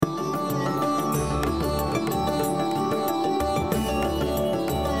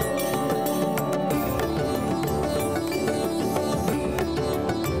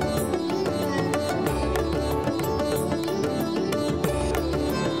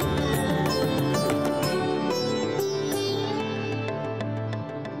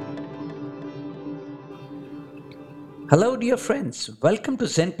Hello, dear friends. Welcome to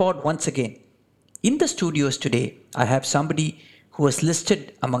ZENPod once again. In the studios today, I have somebody who was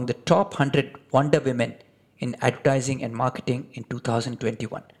listed among the top 100 Wonder Women in advertising and marketing in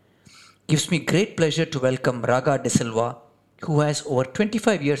 2021. Gives me great pleasure to welcome Raga D'Silva, who has over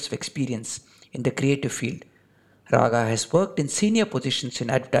 25 years of experience in the creative field. Raga has worked in senior positions in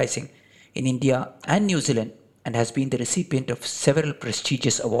advertising in India and New Zealand and has been the recipient of several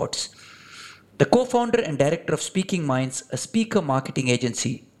prestigious awards. The co founder and director of Speaking Minds, a speaker marketing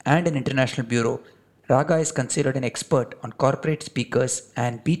agency and an international bureau, Raga is considered an expert on corporate speakers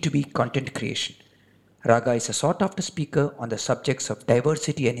and B2B content creation. Raga is a sought after speaker on the subjects of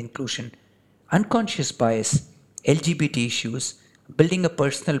diversity and inclusion, unconscious bias, LGBT issues, building a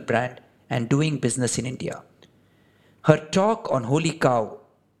personal brand, and doing business in India. Her talk on Holy Cow,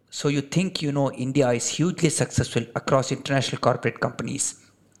 so you think you know India is hugely successful across international corporate companies,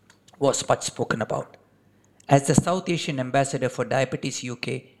 was much spoken about. As the South Asian ambassador for Diabetes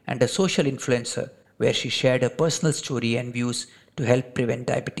UK and a social influencer, where she shared her personal story and views to help prevent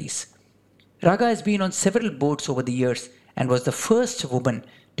diabetes. Raga has been on several boards over the years and was the first woman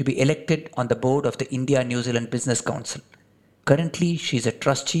to be elected on the board of the India New Zealand Business Council. Currently, she is a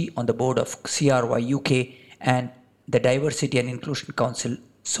trustee on the board of CRY UK and the Diversity and Inclusion Council,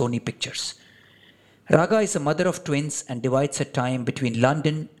 Sony Pictures. Raga is a mother of twins and divides her time between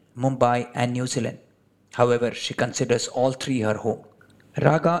London, Mumbai, and New Zealand. However, she considers all three her home.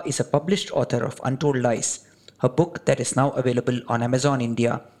 Raga is a published author of Untold Lies, a book that is now available on Amazon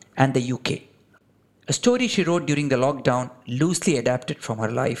India and the UK. A story she wrote during the lockdown, loosely adapted from her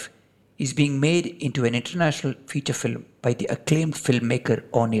life, is being made into an international feature film by the acclaimed filmmaker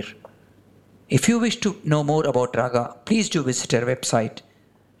Onir. If you wish to know more about Raga, please do visit her website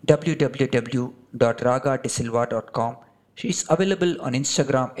www.ragadsilva.com. She is available on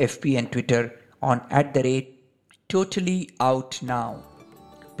Instagram, FB, and Twitter on @totally out now.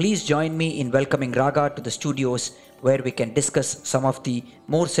 Please join me in welcoming Raga to the studios where we can discuss some of the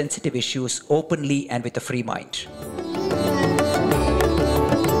more sensitive issues openly and with a free mind.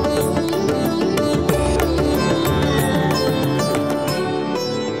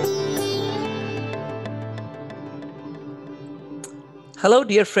 Hello,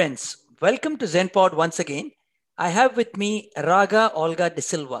 dear friends. Welcome to ZENPod once again. I have with me Raga Olga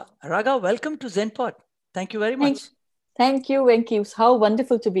D'Silva. Raga, welcome to ZENPod. Thank you very much. Thank you, Venki. How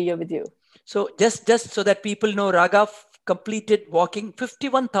wonderful to be here with you. So just so that people know, Raga completed walking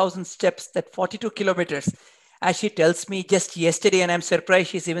 51,000 steps, that 42 kilometers, as she tells me just yesterday. And I'm surprised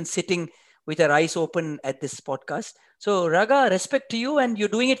she's even sitting with her eyes open at this podcast. So Raga, respect to you, and you're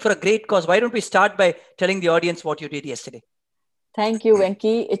doing it for a great cause. Why don't we start by telling the audience what you did yesterday? Thank you,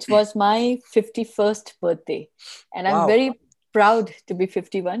 Venki. It was my 51st birthday. And I'm very proud to be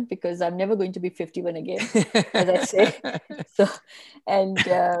 51 because I'm never going to be 51 again, as I say. So, and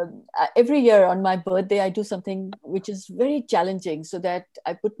every year on my birthday, I do something which is very challenging so that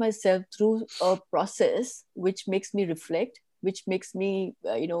I put myself through a process which makes me reflect, which makes me,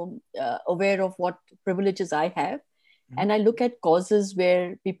 aware of what privileges I have. And I look at causes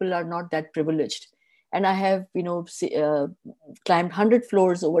where people are not that privileged. And I have, climbed 100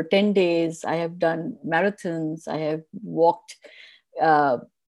 floors over 10 days. I have done marathons. I have walked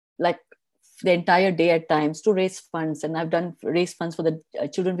like the entire day at times to raise funds. And I've done raise funds for the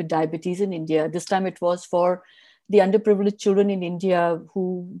children with diabetes in India. This time it was for the underprivileged children in India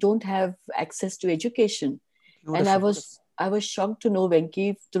who don't have access to education. Beautiful. And I was shocked to know,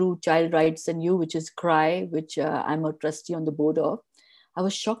 Venki, through Child Rights and You, which is CRY, which I'm a trustee on the board of. I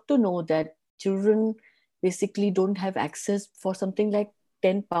was shocked to know that children basically don't have access for something like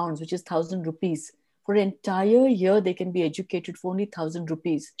 10 pounds, which is 1,000 rupees. For an entire year, they can be educated for only 1,000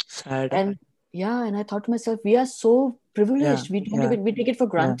 rupees. Sad. And I thought to myself, we are so privileged. We take it for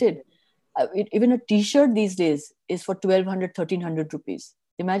granted. Even a t-shirt these days is for 1,200, 1,300 rupees.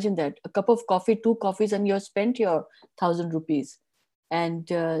 Imagine that. A cup of coffee, 2 coffees, and you've spent your 1,000 rupees. And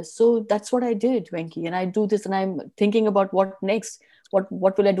so that's what I did, Venki. And I do this and I'm thinking about what next.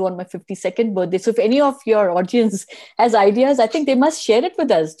 What will I do on my 52nd birthday? So if any of your audience has ideas, I think they must share it with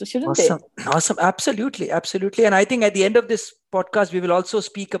us, shouldn't they? Awesome. Absolutely. And I think at the end of this podcast, we will also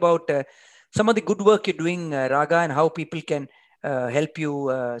speak about some of the good work you're doing, Raga, and how people can help you.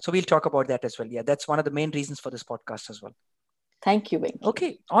 So we'll talk about that as well. Yeah, that's one of the main reasons for this podcast as well. Thank you, Venki.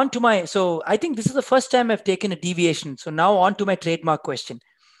 Okay, so I think this is the first time I've taken a deviation. So now on to my trademark question.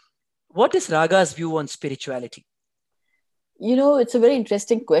 What is Raga's view on spirituality? It's a very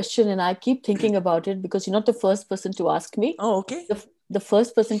interesting question and I keep thinking about it because you're not the first person to ask me. Oh, okay. The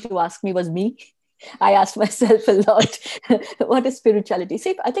first person to ask me was me. I asked myself a lot, what is spirituality?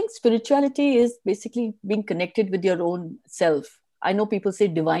 See, I think spirituality is basically being connected with your own self. I know people say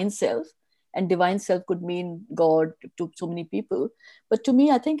divine self, and divine self could mean God to so many people. But to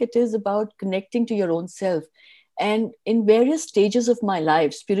me, I think it is about connecting to your own self. And in various stages of my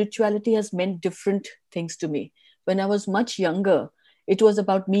life, spirituality has meant different things to me. When I was much younger, it was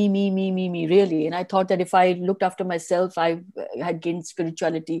about me, really. And I thought that if I looked after myself, I had gained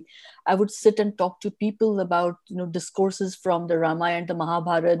spirituality. I would sit and talk to people about, discourses from the Ramayana, the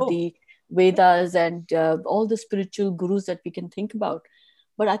Mahabharata, Oh, the Vedas, and all the spiritual gurus that we can think about.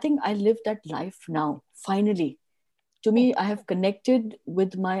 But I think I live that life now, finally. To oh, me, I have connected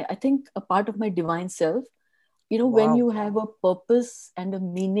with my, I think, a part of my divine self. When wow. you have a purpose and a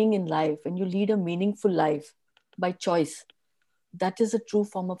meaning in life, and you lead a meaningful life by choice, that is a true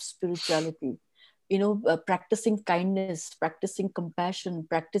form of spirituality. Practicing kindness, practicing compassion,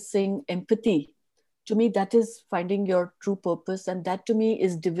 practicing empathy. To me, that is finding your true purpose, and that to me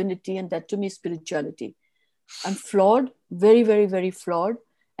is divinity, and that to me is spirituality. I'm flawed, very, very, very flawed,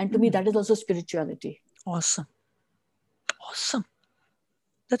 and to me, Hmm. that is also spirituality. Awesome. Awesome.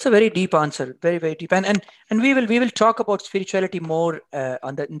 That's a very deep answer, very very deep, and we will talk about spirituality more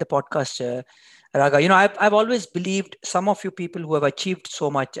on the in the podcast, Raga. I've always believed some of you people who have achieved so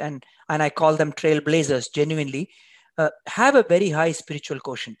much, and I call them trailblazers, genuinely, have a very high spiritual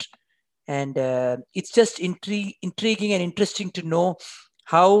quotient, and it's just intriguing and interesting to know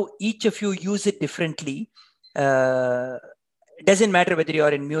how each of you use it differently. It doesn't matter whether you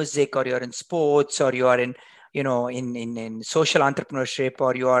are in music or you're in sports or you are in in social entrepreneurship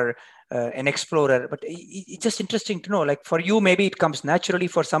or you are an explorer, but it's just interesting to know, like, for you maybe it comes naturally,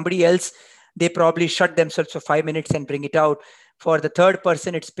 for somebody else they probably shut themselves for 5 minutes and bring it out, for the third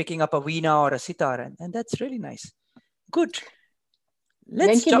person it's picking up a veena or a sitar, and that's really nice. Good.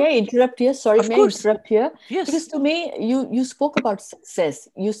 Let's Venki, talk. may I interrupt here? Sorry, Of may I course. interrupt here? Because Yes. to me, you spoke about success.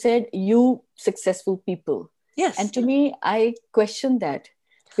 You said you successful people. And Yes. to me, I question that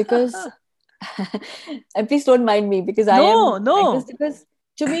because, and please don't mind me because I am No, like this, no. because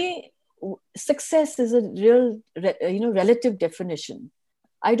to me, success is a real, relative definition.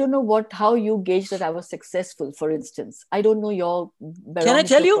 I don't know how you gauge that I was successful, for instance. I don't know your Can I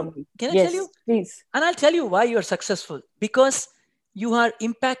tell barometer you? for me. Can I tell you? Yes, please. And I'll tell you why you're successful. Because you are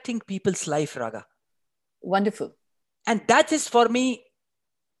impacting people's life, Raga. Wonderful. And that is for me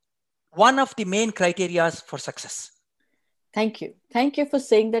one of the main criterias for success. Thank you. Thank you for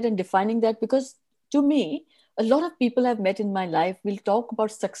saying that and defining that, because to me, a lot of people I've met in my life will talk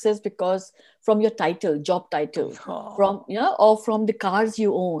about success because from your title, job title, Oh, from, or from the cars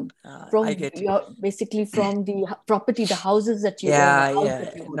you own, I from get you. your, basically from the property, the houses that you own, the Yeah, house yeah.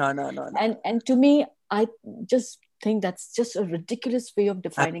 that you own. No, no, no, no. And to me, I just think that's just a ridiculous way of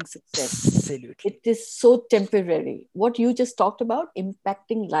defining success. Absolutely. It is so temporary. What you just talked about,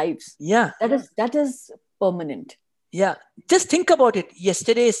 impacting lives, Yeah, that is permanent. yeah. Just think about it.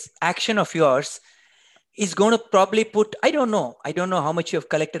 Yesterday's action of yours is going to probably put, I don't know how much you have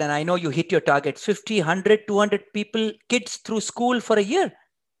collected, and I know you hit your target, 50, 100, 200 people, kids through school for a year.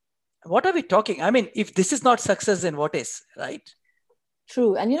 What are we talking? I mean, if this is not success, then what is, right?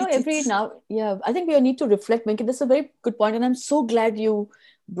 True. And every It's now, yeah, I think we need to reflect, Venki. That's a very good point. And I'm so glad you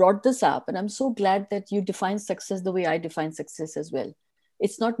brought this up. And I'm so glad that you define success the way I define success as well.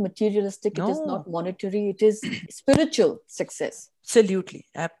 It's not materialistic, it is no, not monetary, it is spiritual success. absolutely,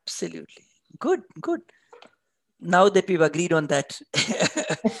 absolutely. Good, good. Now that we've agreed on that,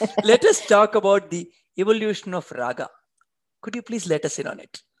 let us talk about the evolution of raga. Could you please let us in on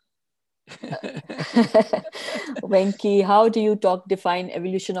it? Venki, how do you define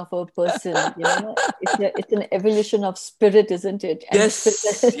evolution of a person? It's an evolution of spirit, isn't it? And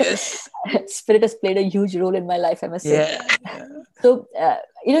spirit, Yes, yes. spirit has played a huge role in my life, I must say. Yeah, yeah. So,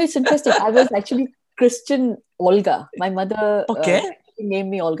 it's interesting. I was actually Christian Olga. My mother Okay, actually named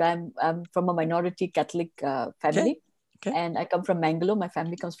me Olga. I'm from a minority Catholic okay, family, okay. and I come from Mangalore. My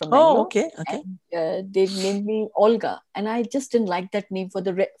family comes from Oh, Mangalore, okay, okay. and they named me Olga. And I just didn't like that name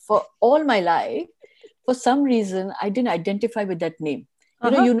for all my life. For some reason, I didn't identify with that name.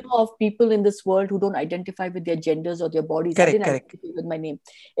 Uh-huh. You know of people in this world who don't identify with their genders or their bodies. I Correct, didn't correct. identify with my name.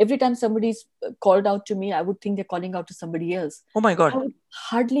 Every time somebody's called out to me, I would think they're calling out to somebody else. Oh my I God. would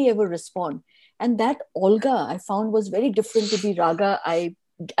hardly ever respond. And that Olga I found was very different to the Raga. I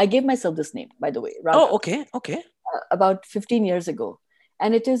gave myself this name, by the way, Oh, Raga, okay, okay. about 15 years ago.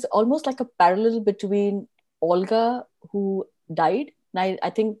 And it is almost like a parallel between Olga, who died. And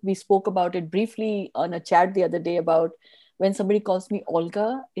I think we spoke about it briefly on a chat the other day about when somebody calls me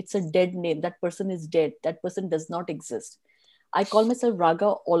Olga, it's a dead name. That person is dead. That person does not exist. I call myself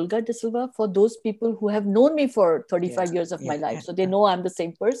Raga Olga D'Silva for those people who have known me for 35 years of my life. So they know I'm the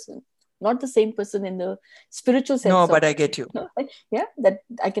same person, not the same person in the spiritual sense. No, but I get you. Yeah, that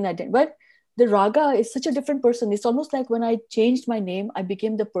I can identify. But the Raga is such a different person. It's almost like when I changed my name, I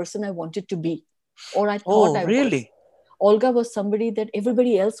became the person I wanted to be, or I thought I was. Olga was somebody that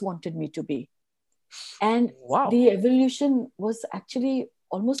everybody else wanted me to be. And the evolution was actually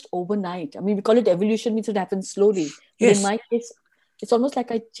almost overnight. I mean, we call it evolution, means it happens slowly. But in my case, it's almost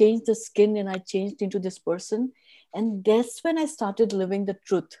like I changed the skin and I changed into this person. And that's when I started living the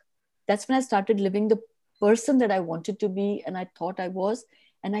truth. That's when I started living the person that I wanted to be and I thought I was.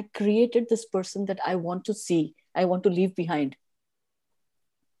 And I created this person that I want to see, I want to leave behind.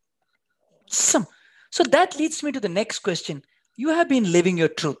 Awesome. So that leads me to the next question. You have been living your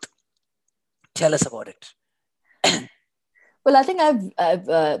truth. Tell us about it. Well, I think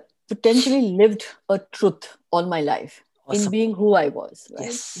I've potentially lived a truth all my life in being who I was.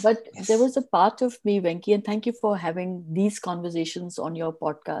 Right? But there was a part of me, Venki, and thank you for having these conversations on your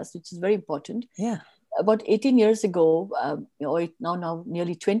podcast, which is very important. Yeah. About 18 years ago, or now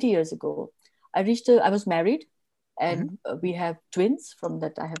nearly 20 years ago, I was married. And we have twins from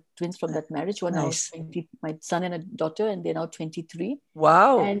that. I have twins from that marriage who are now 20, my son and a daughter, and they're now 23.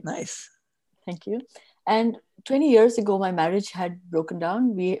 Wow, nice. Thank you. And 20 years ago, my marriage had broken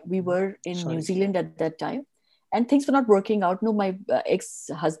down. We were in New Zealand at that time, and things were not working out. No, my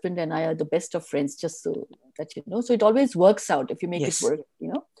ex-husband and I are the best of friends, just so that you know. So it always works out if you make it work, you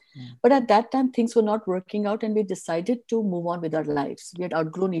know. But at that time, things were not working out, and we decided to move on with our lives. We had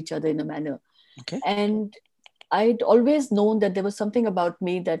outgrown each other in a manner. Okay. And I'd always known that there was something about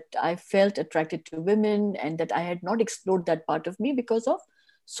me that I felt attracted to women and that I had not explored that part of me because of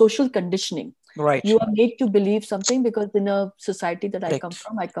social conditioning. Right. You are made to believe something because in a society that I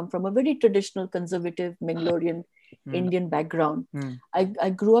come from a very traditional, conservative, Mangalorean Indian background. I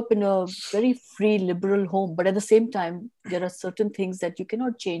grew up in a very free, liberal home, but at the same time, there are certain things that you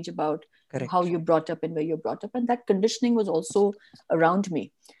cannot change about how you're brought up and where you're brought up. And that conditioning was also around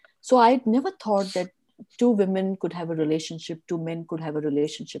me. So I'd never thought that two women could have a relationship, two men could have a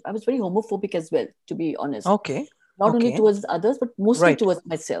relationship. I was very homophobic as well, to be honest. Okay. Not only towards others, but mostly towards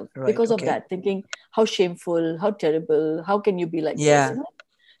myself because of that, thinking how shameful, how terrible, how can you be like this? You know?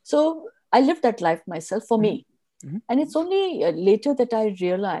 So I lived that life myself for me. And it's only later that I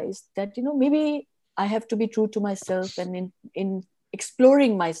realized that, you know, maybe I have to be true to myself. And in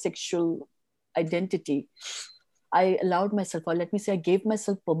exploring my sexual identity, I allowed myself, or let me say, I gave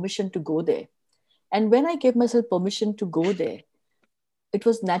myself permission to go there. And when I gave myself permission to go there, it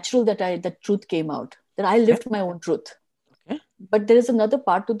was natural that the truth came out, that I lived my own truth. But there is another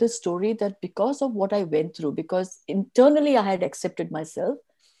part to this story that because of what I went through, because internally I had accepted myself,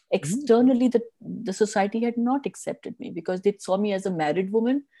 externally the society had not accepted me because they saw me as a married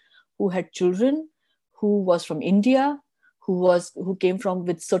woman who had children, who was from India, who came from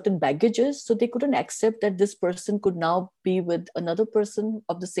with certain baggages. So they couldn't accept that this person could now be with another person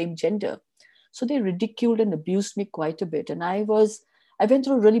of the same gender. So they ridiculed and abused me quite a bit. And I went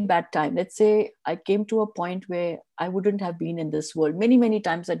through a really bad time. Let's say I came to a point where I wouldn't have been in this world. Many, many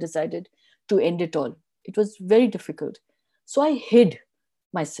times I decided to end it all. It was very difficult. So I hid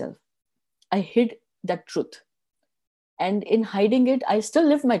myself. I hid that truth. And in hiding it, I still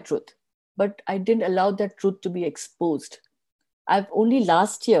lived my truth, but I didn't allow that truth to be exposed. I've only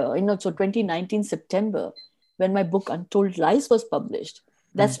last year, so 2019 September, when my book Untold Lies was published,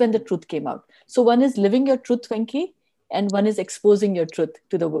 that's when the truth came out. So one is living your truth, Venki, and one is exposing your truth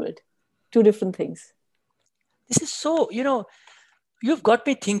to the world. Two different things. This is so, you've got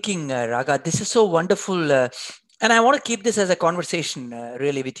me thinking, Raga. This is so wonderful. And I want to keep this as a conversation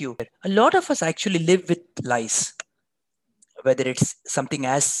really with you. A lot of us actually live with lies, whether it's something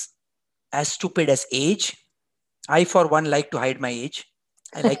as stupid as age. I, for one, like to hide my age.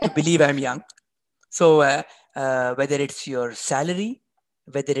 I like to believe I'm young. So whether it's your salary,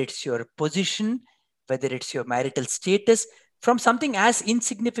 whether it's your position, whether it's your marital status, from something as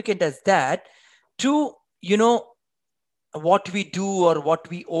insignificant as that to, what we do or what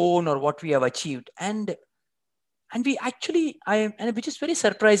we own or what we have achieved. And we actually, which is very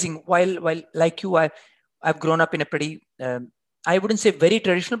surprising, while like you, I've grown up in a pretty, I wouldn't say very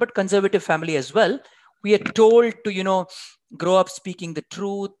traditional, but conservative family as well. We are told to, grow up speaking the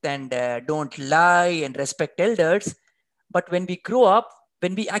truth and don't lie and respect elders. But when we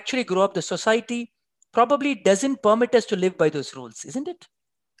actually grow up, the society probably doesn't permit us to live by those rules, isn't it?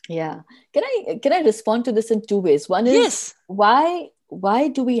 Yeah. Can I respond to this in two ways? One is why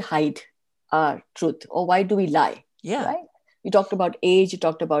do we hide our truth or why do we lie? Yeah. Right? You talked about age, you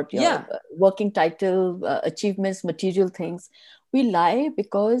talked about your Yeah, working title, achievements, material things. We lie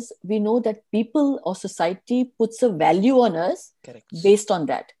because we know that people or society puts a value on us correct, based on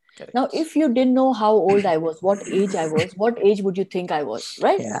that. Now, correct. if you didn't know how old I was, what age would you think I was,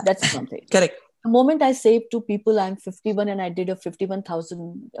 right? Yeah, That's something. correct. The moment I say to people I'm 51 and I did a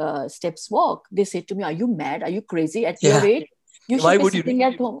 51,000 steps walk, they say to me, "Are you mad? Are you crazy? At your Yeah. age, you Why should be would you? sitting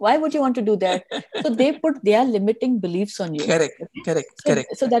at home. Why would you want to do that?" So they put their limiting beliefs on you. Correct, Okay? correct, So,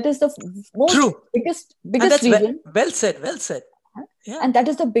 correct. so that is the most True. And biggest that's well, reason, well said, well said. Yeah. and that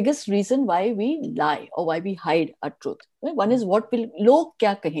is the biggest reason why we lie or why we hide our truth. One is what will log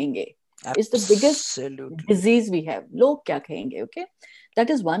kya kahenge is the biggest Absolutely. disease we have. Log kya kahenge, okay? That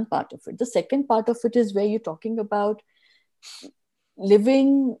is one part of it. The second part of it is where you're talking about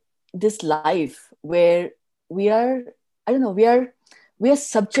living this life where we are, I don't know, we are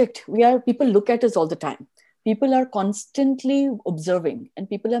subject, we are, people look at us all the time, people are constantly observing, and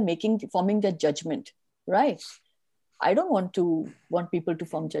people are forming their judgment, right? I don't want people to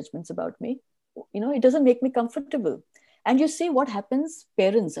form judgments about me. It doesn't make me comfortable. And you see what happens,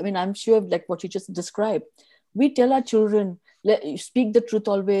 parents, I mean, I'm sure, like what you just described, we tell our children, speak the truth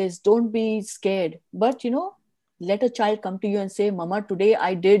always, don't be scared. But let a child come to you and say, "Mama, today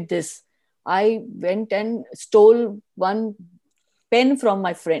I did this. I went and stole one pen from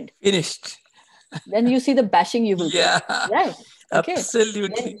my friend." Finished. Then you see the bashing you will get, Yeah. right? Okay. then,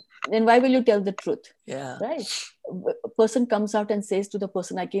 Absolutely. then why will you tell the truth, Yeah. right? A person comes out and says to the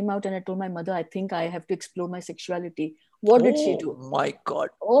person, "I came out and I told my mother I think I have to explore my sexuality." What did she Oh do? my God.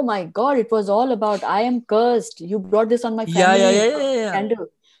 Oh my God, it was all about, "I am cursed. You brought this on my Yeah, yeah, family yeah, yeah, yeah. scandal."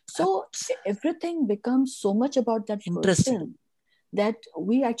 So Abs- everything becomes so much about that Interesting. person that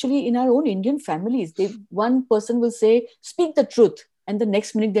we actually, in our own Indian families, one person will say, "Speak the truth." And the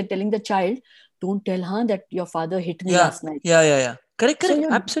next minute they're telling the child, "Don't tell her that your father hit me Yeah, last night." yeah, yeah, yeah. Correct, So correct.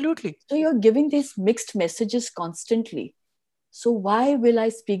 you're Absolutely. so you're giving these mixed messages constantly. So why will I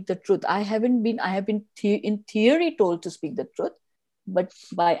speak the truth? I have been in theory told to speak the truth, but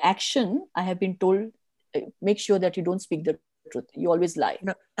by action I have been told, make sure that you don't speak the truth, you always lie.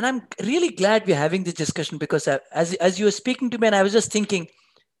 And I'm really glad we're having this discussion because as you were speaking to me, and I was just thinking,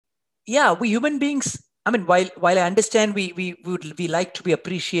 yeah, we human beings. I mean, while I understand we like to be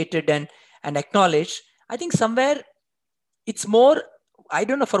appreciated and acknowledged, I think somewhere it's more, I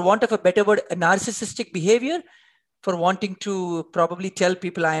don't know, for want of a better word, a narcissistic behavior for wanting to probably tell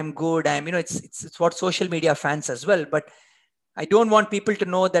people I am good. It's what social media fans as well. But I don't want people to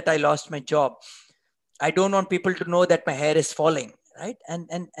know that I lost my job. I don't want people to know that my hair is falling, right? And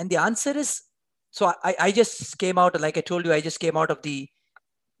the answer is, so I just came out, like I told you, I just came out of the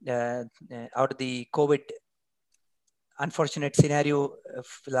COVID unfortunate scenario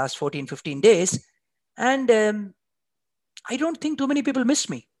of the last 14, 15 days. And I don't think too many people miss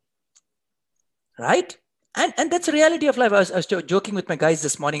me, right? And that's the reality of life. I was joking with my guys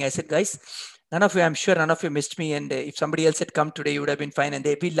this morning. I said, guys, none of you, I'm sure none of you missed me. And if somebody else had come today, you would have been fine. And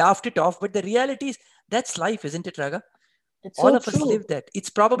we laughed it off. But the reality is, that's life, isn't it, Raga? It's All so of us true. live that. It's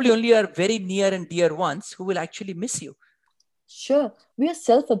probably only our very near and dear ones who will actually miss you. Sure, we are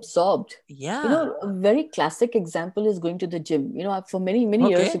self-absorbed. Yeah. A very classic example is going to the gym. For many many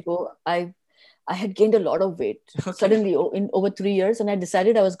years Okay. ago, I had gained a lot of weight Okay. suddenly in over 3 years, and I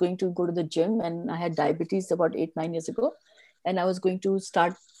decided I was going to go to the gym. And I had diabetes about 8 9 years ago, and I was going to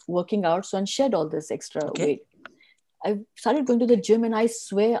start working out so and shed all this extra Okay. weight. I started going to the gym, and I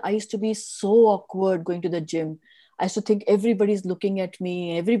swear I used to be so awkward going to the gym. I used to think everybody's looking at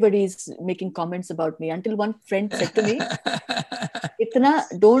me, everybody's making comments about me. Until one friend said to me, "Itna,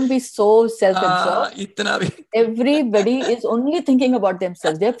 don't be so self-absorbed. Itna bhi. Everybody is only thinking about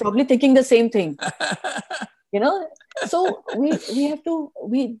themselves. They're probably thinking the same thing." you know so we have to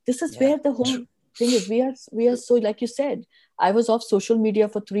we this is Yeah. where the whole True. thing is. We are so, like you said, I was off social media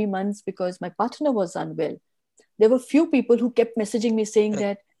for 3 months because my partner was unwell. There were few people who kept messaging me saying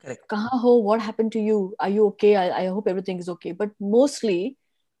Correct. that, Correct. "Kahan ho, what happened to you, are you okay? I hope everything is okay." But mostly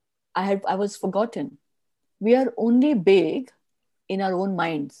I was forgotten. We are only big in our own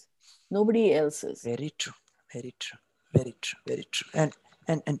minds, nobody else's. Very true. Very true. Very true. Very true. And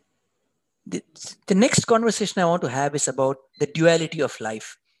the, the next conversation I want to have is about the duality of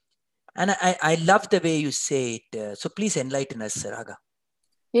life. And I love the way you say it. So please enlighten us, Raga.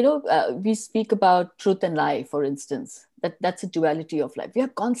 We speak about truth and lie, for instance. That's a duality of life. We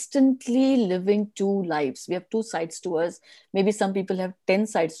are constantly living two lives. We have two sides to us. Maybe some people have 10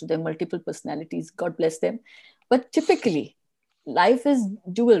 sides to them, multiple personalities. God bless them. But typically, life is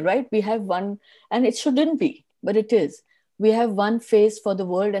dual, right? We have one, and it shouldn't be, but it is. We have one face for the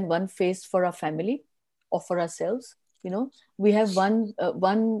world and one face for our family or for ourselves. We have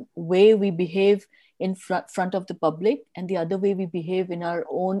one way we behave in front of the public, and the other way we behave in our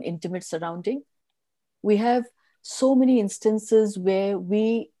own intimate surrounding. We have so many instances where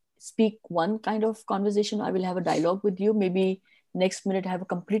we speak one kind of conversation. I will have a dialogue with you, maybe next minute I have a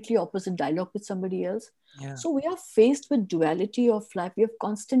completely opposite dialogue with somebody else. Yeah. So we are faced with duality of life. We have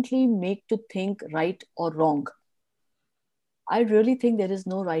constantly made to think right or wrong. I really think there is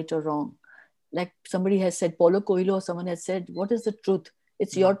no right or wrong. Like somebody has said, Paulo Coelho, or someone has said, what is the truth?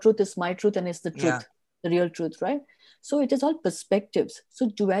 It's your truth, it's my truth, and it's the truth, the real truth, right? So it is all perspectives. So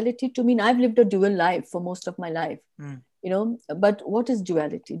duality to me, I've lived a dual life for most of my life, but what is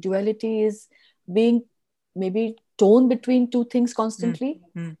duality? Duality is being maybe torn between two things constantly,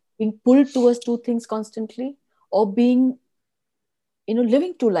 being pulled towards two things constantly, or being,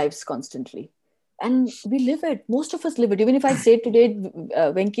 living two lives constantly. And we live it. Most of us live it. Even if I say today,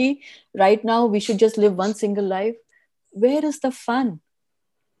 Venki, right now we should just live one single life, where is the fun?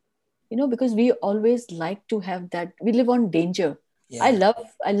 Because we always like to have that. We live on danger. Yeah. I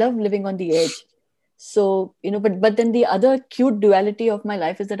love living on the edge. So, but then the other cute duality of my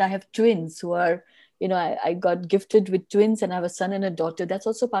life is that I have twins who are, I got gifted with twins, and I have a son and a daughter. That's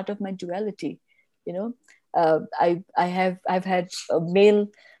also part of my duality. I've had a male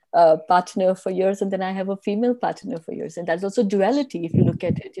partner for years, and then I have a female partner for years, and that's also duality if you look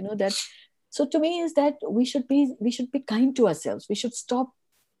at it. That. So to me is that we should be kind to ourselves. We should stop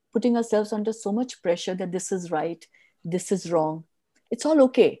putting ourselves under so much pressure that this is right, this is wrong. It's all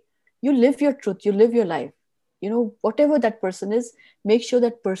okay. You live your truth, you live your life. Whatever that person is, make sure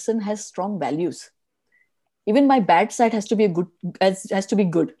that person has strong values. Even my bad side has to be has to be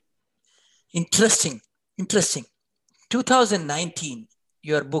good. Interesting. 2019,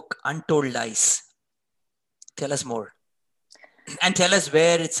 your book Untold Lies. Tell us more. And tell us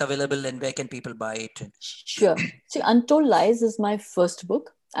where it's available and where can people buy it. Sure. See, Untold Lies is my first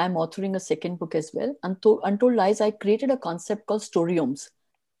book. I'm authoring a second book as well. Untold Lies, I created a concept called storyomes,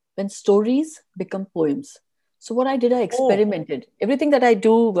 when stories become poems. So what I did, I experimented. Everything that I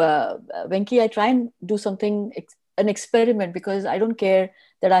do, Venki, I try and do something, an experiment, because I don't care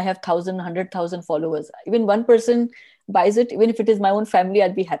that I have 1,000, 100,000 followers. Even one person buys it, even if it is my own family,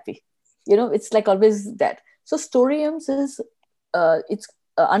 I'd be happy. It's like always that. So storyomes is,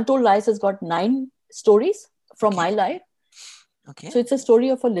 Untold Lies has got 9 stories from my life. Okay. So it's a story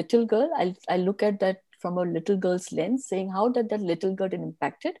of a little girl. I look at that from a little girl's lens, saying how did that little girl get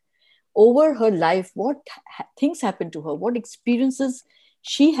impacted over her life? What things happened to her? What experiences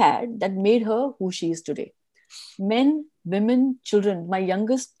she had that made her who she is today? Men, women, children. My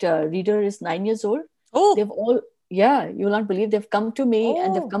youngest reader is 9 years old. They've all, you will not believe, they've come to me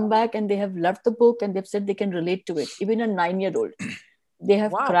and they've come back and they have loved the book and they've said they can relate to it. Even a 9-year-old. They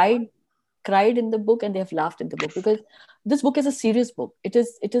have cried in the book and they have laughed in the book, because this book is a serious book. It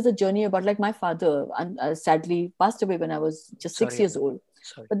is a journey about, like, my father sadly passed away when I was just 6 years old.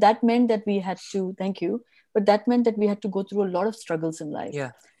 Sorry. But that meant that we had to, thank you, but that meant that we had to go through a lot of struggles in life.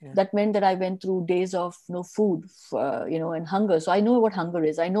 That meant that I went through days of no food, and hunger. So I know what hunger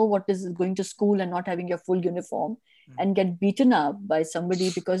is. I know what is going to school and not having your full uniform and get beaten up by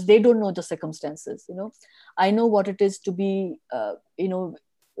somebody because they don't know the circumstances. I know what it is to be,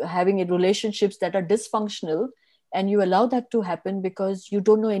 having relationships that are dysfunctional, and you allow that to happen because you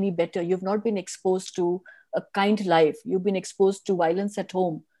don't know any better. You've not been exposed to a kind life. You've been exposed to violence at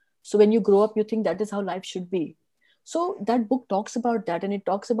home. So when you grow up, you think that is how life should be. So that book talks about that, and it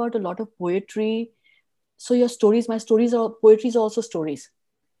talks about a lot of poetry. So my stories are poetry, are also stories.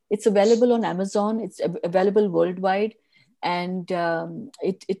 It's available on Amazon. It's available worldwide. And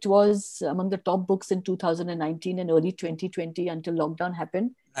it was among the top books in 2019 and early 2020 until lockdown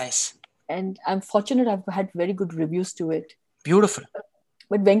happened. Nice. And I'm fortunate I've had very good reviews to it. Beautiful.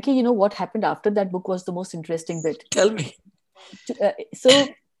 But Venki, what happened after that book was the most interesting bit. Tell me. So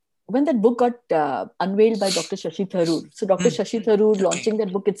when that book got unveiled by Dr. Shashi Tharoor, so Dr. Shashi Tharoor launching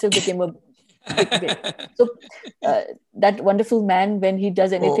that book itself became a big. So that wonderful man, when he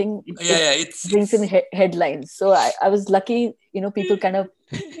does anything, it brings in headlines. So I was lucky, people kind of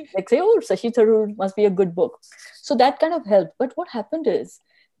like say, oh, Shashi Tharoor must be a good book. So that kind of helped. But what happened is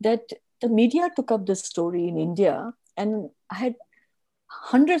that the media took up this story in India, and I had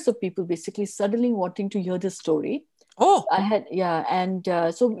hundreds of people basically suddenly wanting to hear this story. I had, and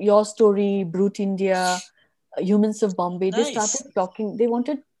so Your Story, Brute India, Humans of Bombay, they started talking. They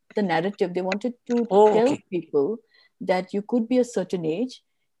wanted the narrative. They wanted to tell people that you could be a certain age,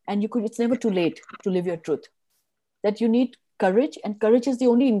 and it's never too late to live your truth. That you need courage, and courage is the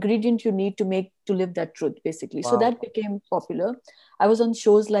only ingredient you need to live that truth, basically. Wow. So that became popular. I was on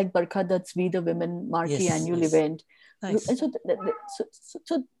shows like Barkha Dutt's We the Women marquee annual event. Nice. And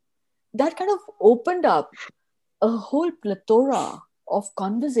so that kind of opened up a whole plethora of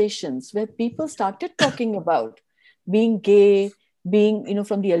conversations where people started talking about being gay, being,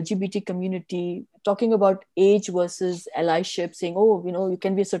 from the LGBT community, talking about age versus allyship, saying, oh, you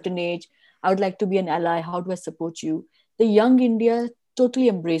can be a certain age. I would like to be an ally. How do I support you? The young India totally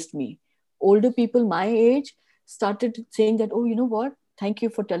embraced me. Older people my age started saying that, oh, you know what? Thank you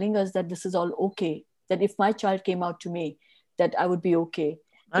for telling us that this is all okay. That if my child came out to me, that I would be okay.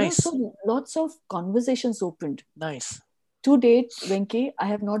 Nice. So lots of conversations opened. Nice. To date, Venki, I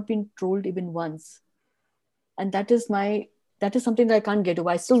have not been trolled even once. And that is something that I can't get over.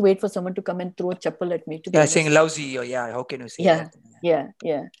 I still wait for someone to come and throw a chappal at me, to be honest. Saying lousy, or how can you say that?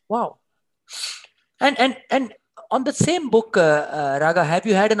 Yeah. Wow. And on the same book, Raga, have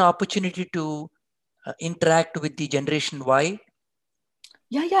you had an opportunity to interact with the Generation Y?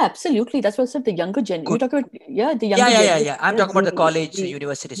 Yeah, absolutely. That's what I said. The younger gen. Good. You talk about the younger generation. Yeah. I'm talking about the college,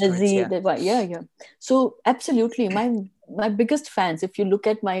 university students. Yeah. So absolutely, my biggest fans. If you look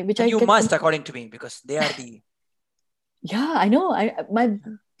at which and I you get must, according to me, because they are the. Yeah, I know. My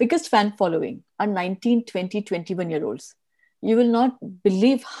biggest fan following are 19, 20, 21-year-olds. You will not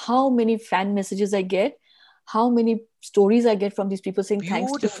believe how many fan messages I get, how many stories I get from these people saying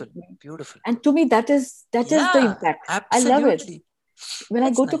thanks to me. Beautiful. And to me, that is the impact. Absolutely. I love it. When I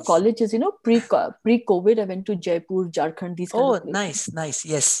go to colleges, pre-COVID, I went to Jaipur, Jharkhand, these kind of places. Nice.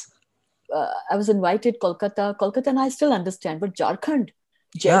 Yes. I was invited Kolkata, and I still understand. But Jharkhand,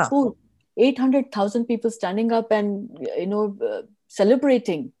 Jaipur, 800,000 people standing up and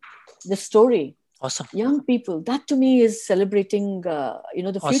celebrating the story. Awesome. Young people. That to me is celebrating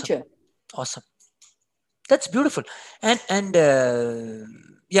the future. Awesome. That's beautiful. And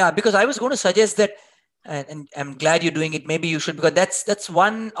because I was going to suggest that, and I'm glad you're doing it. Maybe you should, because that's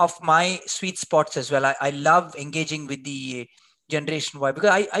one of my sweet spots as well. I love engaging with the Generation Y,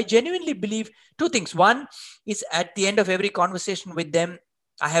 because I genuinely believe two things. One is, at the end of every conversation with them,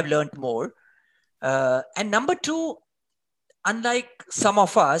 I have learned more. And number two, unlike some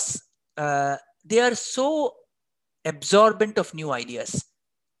of us, they are so absorbent of new ideas.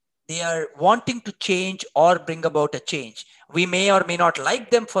 They are wanting to change or bring about a change. We may or may not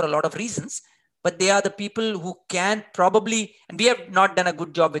like them for a lot of reasons, but they are the people who can probably, and we have not done a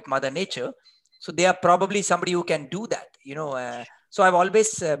good job with Mother Nature. So they are probably somebody who can do that, So I've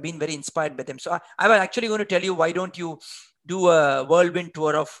always been very inspired by them. So I was actually going to tell you, why don't you do a whirlwind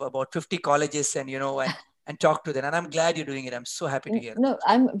tour of about 50 colleges and, and talk to them. And I'm glad you're doing it. I'm so happy to hear. No,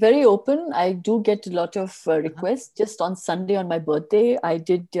 I'm very open. I do get a lot of requests. Just on Sunday, on my birthday, I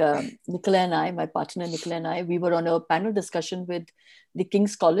did, Nicola and I, my partner Nicola and I, we were on a panel discussion with the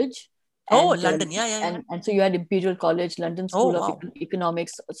King's College. And, London. And so you had Imperial College, London School of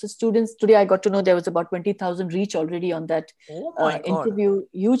Economics. So students, today I got to know there was about 20,000 reach already on that interview.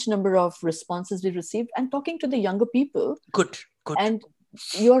 Huge number of responses we received, and talking to the younger people. Good. And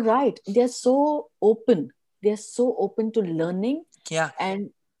you're right. They're so open. They're so open to learning. Yeah.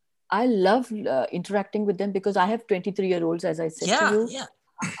 And I love interacting with them, because I have 23-year-olds, as I said to you. Yeah.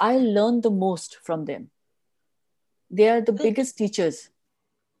 I learn the most from them. They are the biggest teachers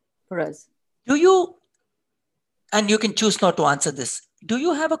for us. Do you, and you can choose not to answer this, do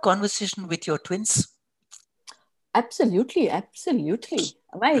you have a conversation with your twins? Absolutely. We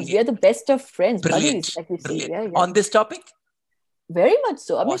are the best of friends, buddies, like we say. Yeah. On this topic? Very much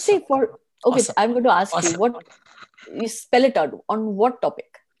so. I mean, say I'm going to ask you, what you spell it out. On what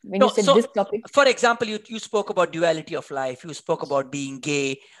topic? When you said this topic? For example, you spoke about duality of life. You spoke about being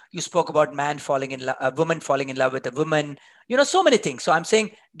gay. You spoke about man falling in love, a woman falling in love with a woman. So many things. So I'm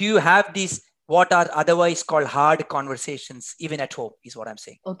saying, do you have these, what are otherwise called hard conversations, even at home, is what I'm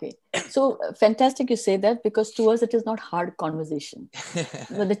saying. Okay. So fantastic you say that, because to us, it is not hard conversation.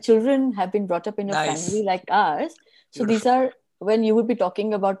 The children have been brought up in a family like ours. So these are, when you would be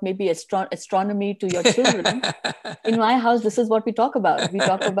talking about maybe astronomy to your children, in my house, this is what we talk about. We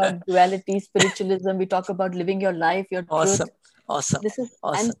talk about duality, spiritualism. We talk about living your life, your truth. Awesome.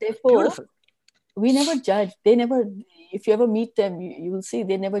 And therefore, we never judge. They never, if you ever meet them, you will see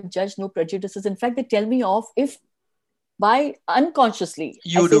they never judge, no prejudices. In fact, they tell me off if by unconsciously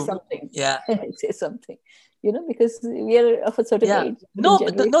I say something. Yeah. I say something, because we are of a certain age. No,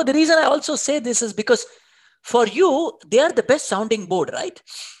 the reason I also say this is because for you, they are the best sounding board, right?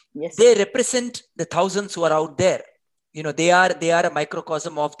 Yes. They represent the thousands who are out there. They are a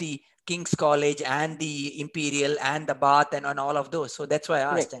microcosm of the King's College and the Imperial and the Bath and all of those. So that's why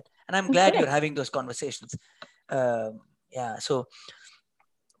I asked that. And I'm glad you're having those conversations. So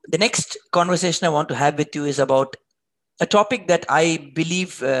the next conversation I want to have with you is about a topic that I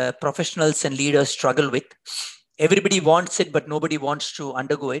believe professionals and leaders struggle with, everybody wants it, but nobody wants to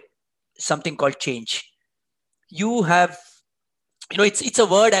undergo it. Something called change. You have, it's a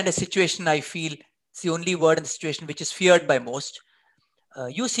word and a situation. I feel it's the only word and situation which is feared by most.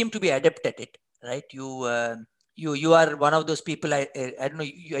 You seem to be adept at it, right? You are one of those people. I don't know.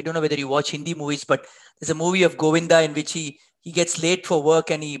 I don't know whether you watch Hindi movies, but there's a movie of Govinda in which he gets late for work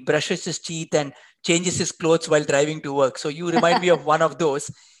and he brushes his teeth and changes his clothes while driving to work. So you remind me of one of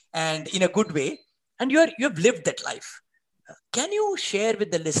those, and in a good way. And you have lived that life. Can you share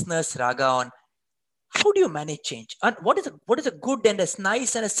with the listeners, Raga, on how do you manage change, and what is a good and a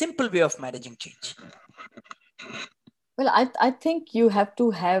nice and a simple way of managing change? Well, I think you have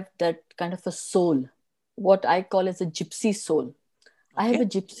to have that kind of a soul, what I call as a gypsy soul. I have Okay. a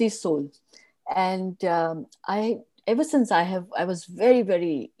gypsy soul, and ever since I was very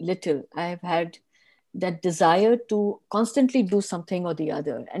very little, I have had that desire to constantly do something or the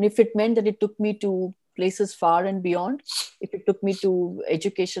other. And if it meant that it took me to places far and beyond, if it took me to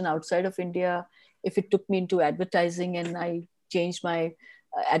education outside of India, if it took me into advertising and I changed my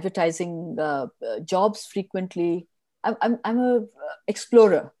advertising jobs frequently, I'm a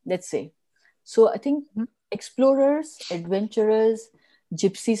explorer, let's say. So I think Mhm. explorers, adventurers,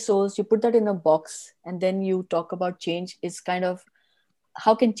 gypsy souls, you put that in a box and then you talk about change is kind of,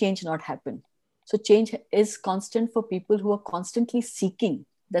 how can change not happen? So change is constant for people who are constantly seeking.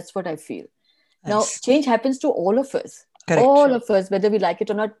 That's what I feel. Now, Nice. change happens to all of us. Correct. All of us, whether we like it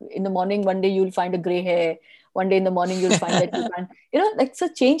or not. In the morning, one day you'll find a gray hair. One day in the morning, you'll find that you can't, like, so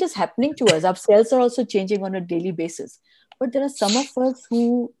change is happening to us. Our cells are also changing on a daily basis. But there are some of us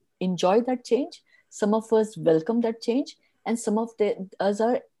who enjoy that change, some of us welcome that change, and some of us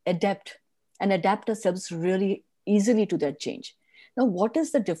are adept and adapt ourselves really easily to that change. Now, what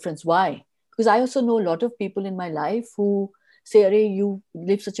is the difference? Why? Because I also know a lot of people in my life who say, Arey, you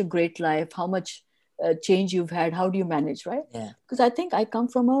live such a great life. How much change you've had? How do you manage, right? Yeah. Because I think I come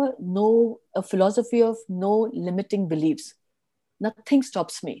from a philosophy of no limiting beliefs. Nothing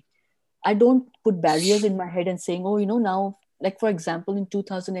stops me. I don't put barriers in my head and saying, oh, now, like for example, in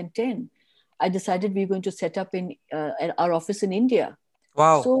 2010, I decided we were going to set up in our office in India.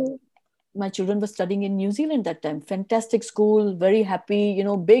 Wow. So my children were studying in New Zealand that time. Fantastic school, very happy,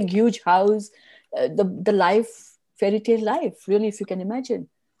 big, huge house, the life, fairy tale life, really, if you can imagine.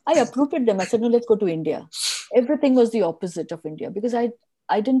 I uprooted them. I said, no, let's go to India. Everything was the opposite of India because I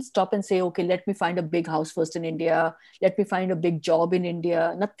didn't stop and say, okay, let me find a big house first in India. Let me find a big job in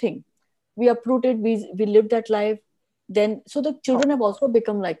India. Nothing. We uprooted. We lived that life. Then, so the Oh, children have also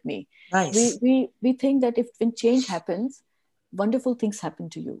become like me. We nice. we we think that if when change happens, wonderful things happen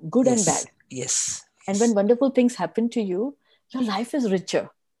to you, good and Yes. bad. Yes. And when Yes. wonderful things happen to you, your life is richer.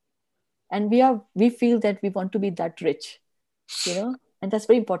 And we feel that we want to be that rich, and that's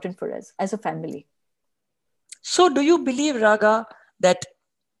very important for us as a family. So, do you believe, Raga, that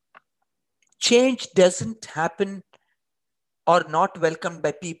change doesn't happen or not welcomed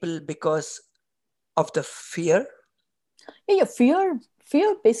by people because of the fear? Yeah,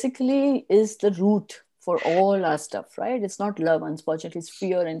 fear basically is the root for all our stuff, right? It's not love, unfortunately, it's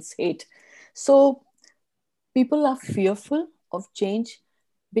fear and it's hate. So people are fearful of change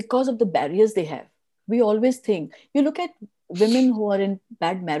because of the barriers they have. We always think, you look at women who are in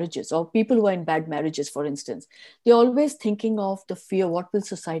bad marriages or people who are in bad marriages, for instance, they're always thinking of the fear. What will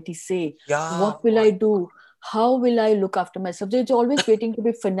society say? Yeah. What will I do? How will I look after myself? They're always waiting to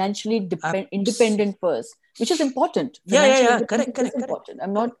be financially Abs- independent first, which is important. yeah. Yeah. Financial Yeah. Correct. independence is Correct. Correct. important.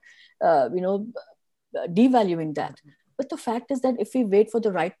 I'm not Correct. devaluing that. But the fact is that if we wait for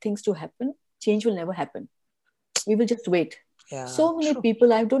the right things to happen, change will never happen. We will just wait. Yeah. So many True.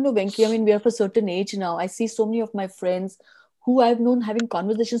 people, I don't know, Venki, I mean, we are of a certain age now. I see so many of my friends who I've known having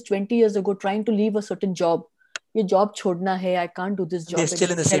conversations 20 years ago, trying to leave a certain job. Your job chodna hai, I can't do this And they're job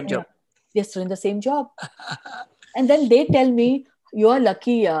still in anymore. the Help same me job. out. They're still in the same job. And then they tell me, you are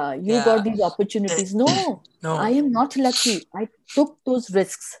lucky, you Yeah. got these opportunities. No, No. I am not lucky. I took those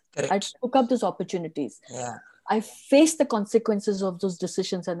risks. I Correct. took up those opportunities. Yeah. I faced the consequences of those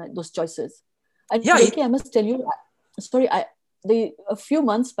decisions and those choices. And Yeah. Venki, I must tell you, sorry, a few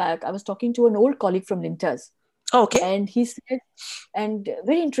months back, I was talking to an old colleague from Lintas, Okay. and he said, and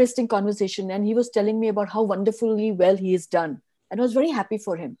very interesting conversation, and he was telling me about how wonderfully well he has done, and I was very happy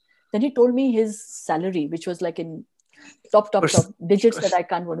for him. Then he told me his salary, which was like in top, Of top, course. top Of digits that course. I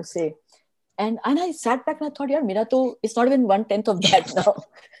can't want to say. And I sat back and I thought, yeah, mera to, it's not even 1/10 of that now,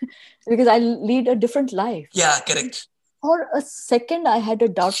 because I lead a different life. Yeah. Correct. For a second, I had a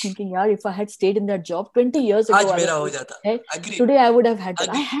doubt thinking, yeah, if I had stayed in that job 20 years ago, आज I was मेरा हो like, जाता. hey, Agree. today I would have had that.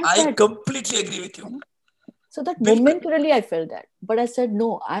 I Agree. had I that. completely agree with you. You know? So that बिल्कुल. momentarily I felt that. But I said,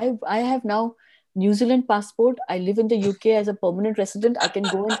 no, I have now, New Zealand passport. I live in the UK as a permanent resident. I can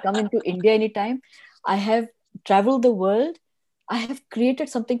go and come into India anytime. I have traveled the world. I have created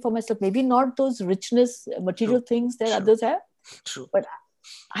something for myself. Maybe not those richness, material True. things that True. others have, True. but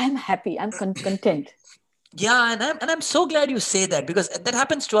I'm happy. I'm content. Yeah, and I'm so glad you say that, because that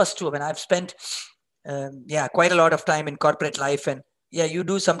happens to us too. I mean, I've spent quite a lot of time in corporate life, and yeah, you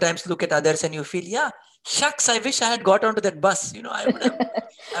do sometimes look at others and you feel, yeah, shucks, I wish I had got onto that bus.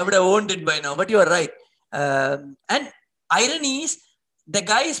 I would have owned it by now. But you are right. And irony is, the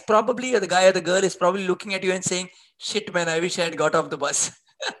guy is probably, or the guy or the girl is probably looking at you and saying, "Shit, man, I wish I had got off the bus."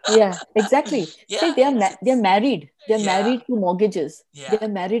 Yeah, exactly. Yeah, See, they're married. They're yeah, married to mortgages. yeah, They're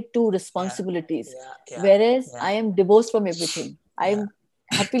married to yeah, responsibilities. yeah, yeah, Whereas yeah, I am divorced from everything. yeah. I'm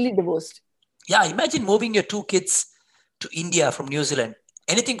happily divorced. Yeah, imagine moving your two kids to India from New Zealand.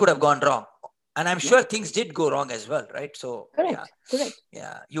 Anything could have gone wrong. And I'm Yeah, sure things did go wrong as well, right? So, yeah, correct, correct.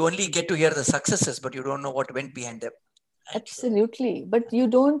 yeah. You only get to hear the successes, but you don't know what went behind them. Right? So, Absolutely. But you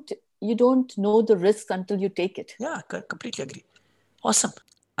don't know the risks until you take it. yeah, completely agree. Awesome.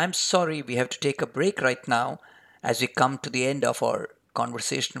 I'm sorry we have to take a break right now as we come to the end of our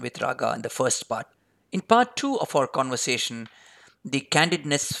conversation with Raga in the first part. In part two of our conversation, the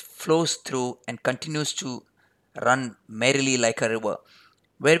candidness flows through and continues to run merrily like a river,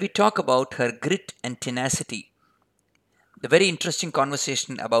 where we talk about her grit and tenacity. The very interesting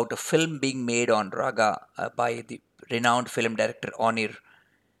conversation about a film being made on Raga by the renowned film director Onir.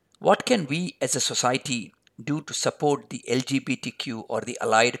 What can we as a society do to support the LGBTQ or the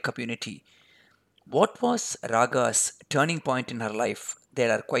allied community? What was Raga's turning point in her life?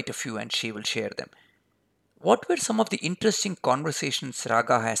 There are quite a few, and she will share them. What were some of the interesting conversations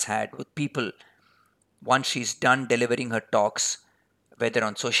Raga has had with people once she's done delivering her talks, whether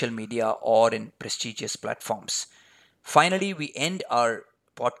on social media or in prestigious platforms? Finally, we end our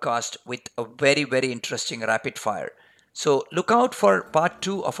podcast with a very, very interesting rapid fire. So look out for part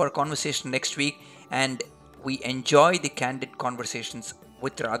two of our conversation next week, and we enjoy the candid conversations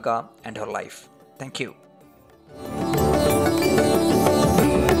with Raga and her life. Thank you.